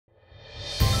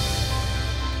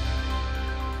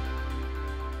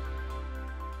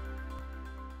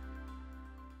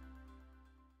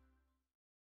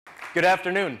Good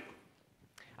afternoon.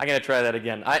 I'm going to try that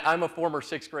again. I'm a former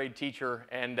sixth grade teacher,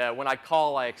 and when I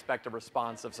call, I expect a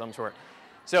response of some sort.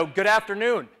 So, good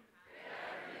afternoon.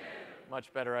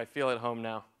 Much better. I feel at home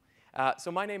now.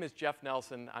 So my name is Jeff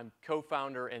Nelson. I'm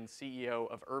co-founder and CEO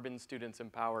of Urban Students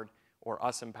Empowered, or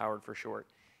US Empowered for short.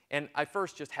 And I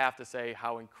first just have to say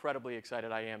how incredibly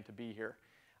excited I am to be here.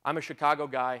 I'm a Chicago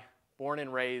guy, born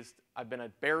and raised. I've been a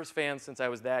Bears fan since I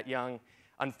was that young.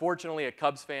 Unfortunately, a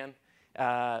Cubs fan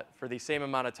for the same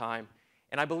amount of time.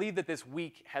 And I believe that this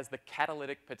week has the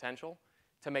catalytic potential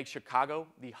to make Chicago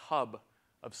the hub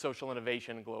of social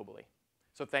innovation globally.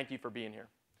 So thank you for being here.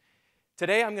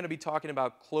 Today I'm going to be talking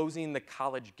about closing the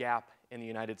college gap in the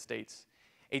United States,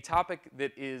 a topic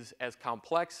that is as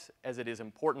complex as it is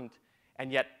important,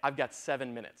 and yet I've got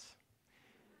 7 minutes.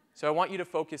 So I want you to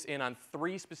focus in on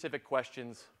 3 specific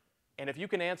questions, and if you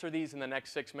can answer these in the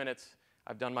next 6 minutes,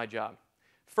 I've done my job.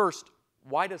 First,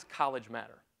 why does college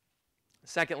matter?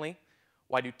 Secondly,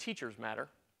 why do teachers matter?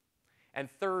 And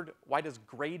third, why does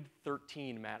grade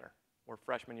 13 matter, or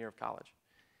freshman year of college?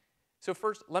 So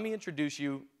first, let me introduce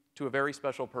you to a very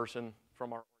special person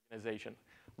from our organization,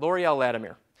 L'Oreal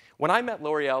Latimer. When I met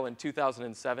L'Oreal in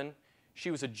 2007, she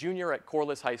was a junior at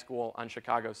Corliss High School on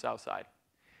Chicago's South Side.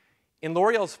 In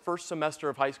L'Oreal's first semester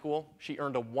of high school, she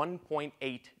earned a 1.8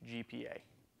 GPA.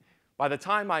 By the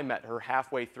time I met her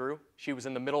halfway through, she was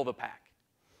in the middle of the pack.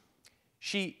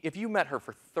 If you met her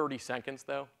for 30 seconds,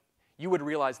 though, you would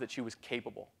realize that she was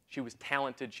capable. She was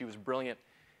talented, she was brilliant,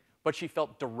 but she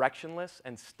felt directionless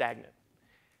and stagnant.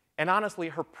 And honestly,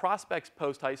 her prospects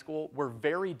post-high school were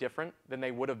very different than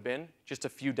they would have been just a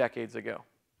few decades ago.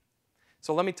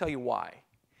 So let me tell you why.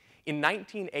 In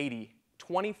 1980,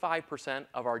 25%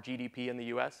 of our GDP in the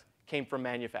US came from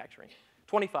manufacturing.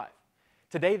 25.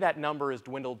 Today, that number has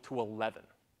dwindled to 11.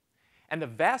 And the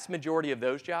vast majority of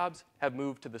those jobs have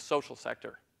moved to the social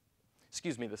sector.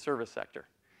 The service sector.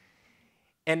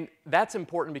 And that's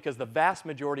important because the vast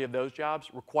majority of those jobs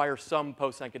require some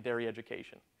post-secondary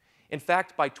education. In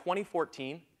fact, by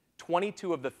 2014,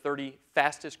 22 of the 30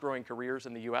 fastest growing careers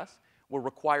in the US will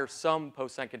require some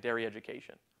post-secondary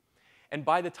education. And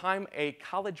by the time a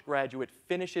college graduate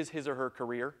finishes his or her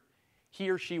career, he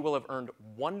or she will have earned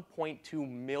 $1.2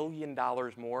 million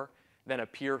more than a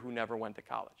peer who never went to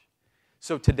college.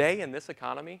 So today in this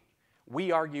economy,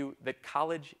 we argue that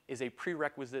college is a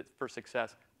prerequisite for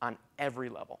success on every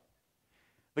level.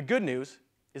 The good news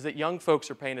is that young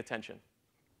folks are paying attention.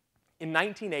 In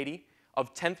 1980,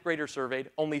 of 10th graders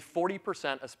surveyed, only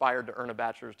 40% aspired to earn a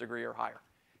bachelor's degree or higher.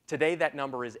 Today, that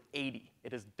number is 80.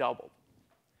 It has doubled.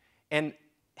 And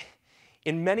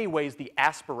in many ways, the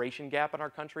aspiration gap in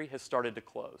our country has started to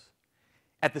close.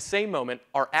 At the same moment,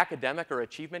 our academic or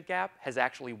achievement gap has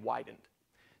actually widened.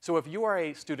 So if you are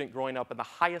a student growing up in the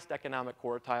highest economic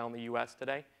quartile in the US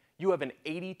today, you have an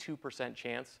 82%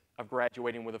 chance of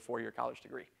graduating with a 4-year college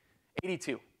degree.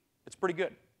 82. It's pretty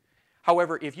good.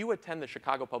 However, if you attend the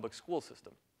Chicago Public School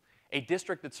System, a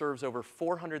district that serves over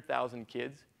 400,000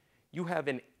 kids, you have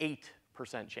an 8%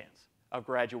 chance of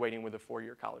graduating with a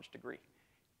 4-year college degree.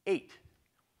 8.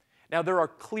 Now, there are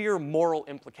clear moral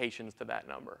implications to that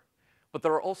number, but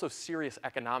there are also serious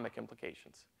economic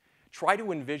implications. Try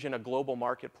to envision a global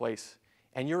marketplace,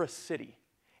 and you're a city,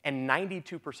 and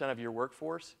 92% of your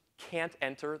workforce can't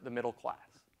enter the middle class.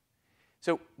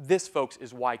 So this, folks,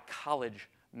 is why college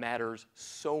matters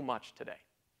so much today.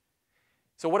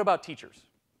 So what about teachers?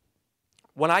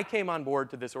 When I came on board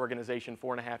to this organization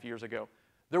 4.5 years ago,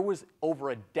 there was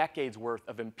over a decade's worth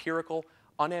of empirical,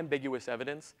 unambiguous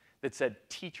evidence that said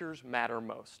teachers matter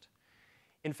most.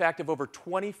 In fact, of over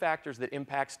 20 factors that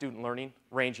impact student learning,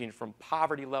 ranging from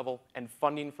poverty level and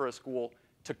funding for a school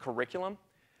to curriculum,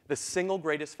 the single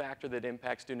greatest factor that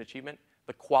impacts student achievement,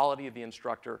 the quality of the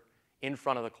instructor in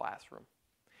front of the classroom.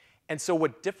 And so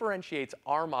what differentiates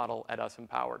our model at US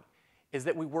Empowered is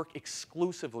that we work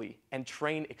exclusively and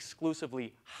train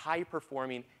exclusively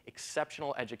high-performing,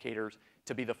 exceptional educators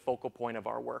to be the focal point of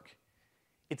our work.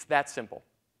 It's that simple.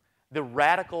 The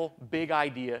radical, big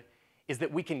idea is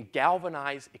that we can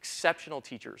galvanize exceptional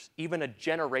teachers, even a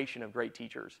generation of great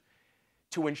teachers,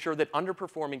 to ensure that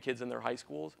underperforming kids in their high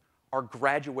schools are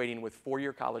graduating with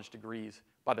 4-year college degrees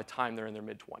by the time they're in their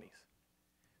mid-20s.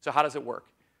 So how does it work?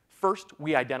 First,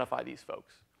 we identify these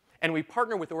folks. And we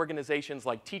partner with organizations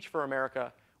like Teach for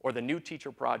America or the New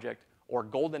Teacher Project or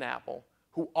Golden Apple,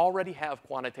 who already have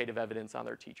quantitative evidence on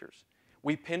their teachers.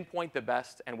 We pinpoint the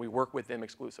best, and we work with them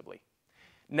exclusively.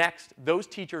 Next, those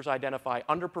teachers identify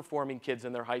underperforming kids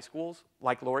in their high schools,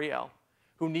 like L'Oreal,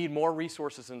 who need more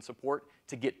resources and support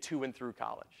to get to and through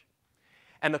college.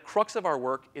 And the crux of our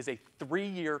work is a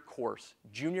 3-year course,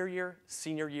 junior year,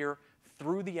 senior year,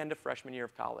 through the end of freshman year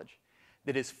of college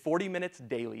that is 40 minutes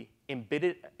daily,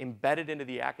 embedded into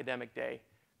the academic day,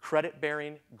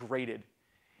 credit-bearing, graded,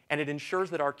 and it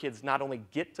ensures that our kids not only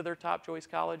get to their top choice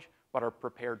college, but are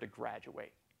prepared to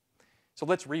graduate. So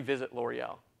let's revisit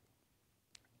L'Oreal.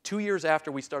 2 years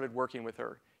after we started working with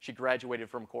her, she graduated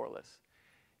from Corliss.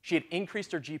 She had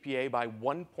increased her GPA by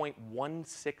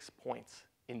 1.16 points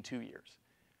in 2 years.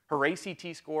 Her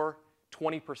ACT score,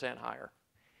 20% higher.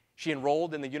 She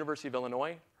enrolled in the University of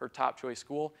Illinois, her top choice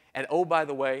school, and oh, by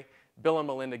the way, Bill and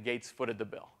Melinda Gates footed the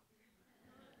bill.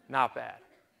 Not bad.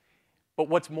 But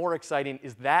what's more exciting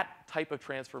is that type of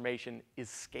transformation is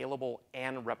scalable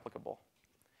and replicable.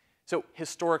 So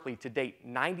historically, to date,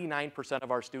 99% of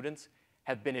our students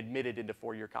have been admitted into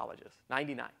four-year colleges,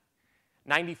 99.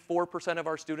 94% of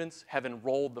our students have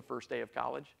enrolled the first day of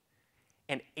college,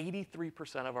 and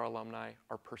 83% of our alumni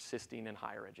are persisting in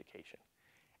higher education.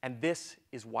 And this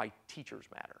is why teachers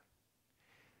matter.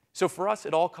 So for us,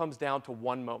 it all comes down to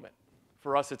one moment.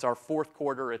 For us, it's our fourth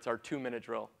quarter, it's our 2-minute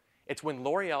drill. It's when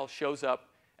L'Oreal shows up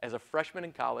as a freshman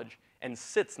in college and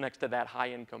sits next to that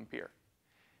high-income peer.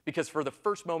 Because for the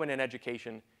first moment in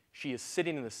education, she is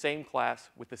sitting in the same class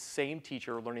with the same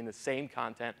teacher learning the same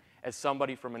content as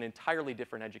somebody from an entirely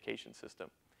different education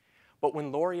system. But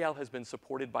when L'Oreal has been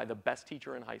supported by the best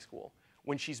teacher in high school,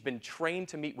 when she's been trained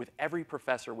to meet with every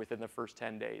professor within the first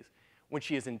 10 days, when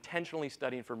she is intentionally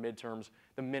studying for midterms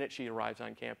the minute she arrives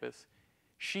on campus,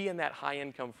 she and that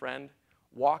high-income friend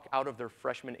walk out of their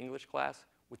freshman English class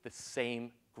with the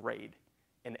same grade,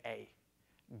 an A.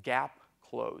 Gap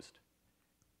closed.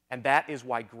 And that is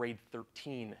why grade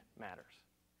 13 matters.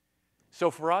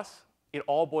 So for us, it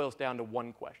all boils down to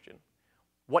one question.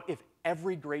 What if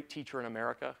every great teacher in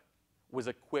America was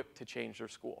equipped to change their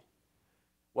school?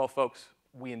 Well, folks,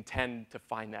 we intend to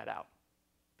find that out.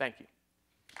 Thank you.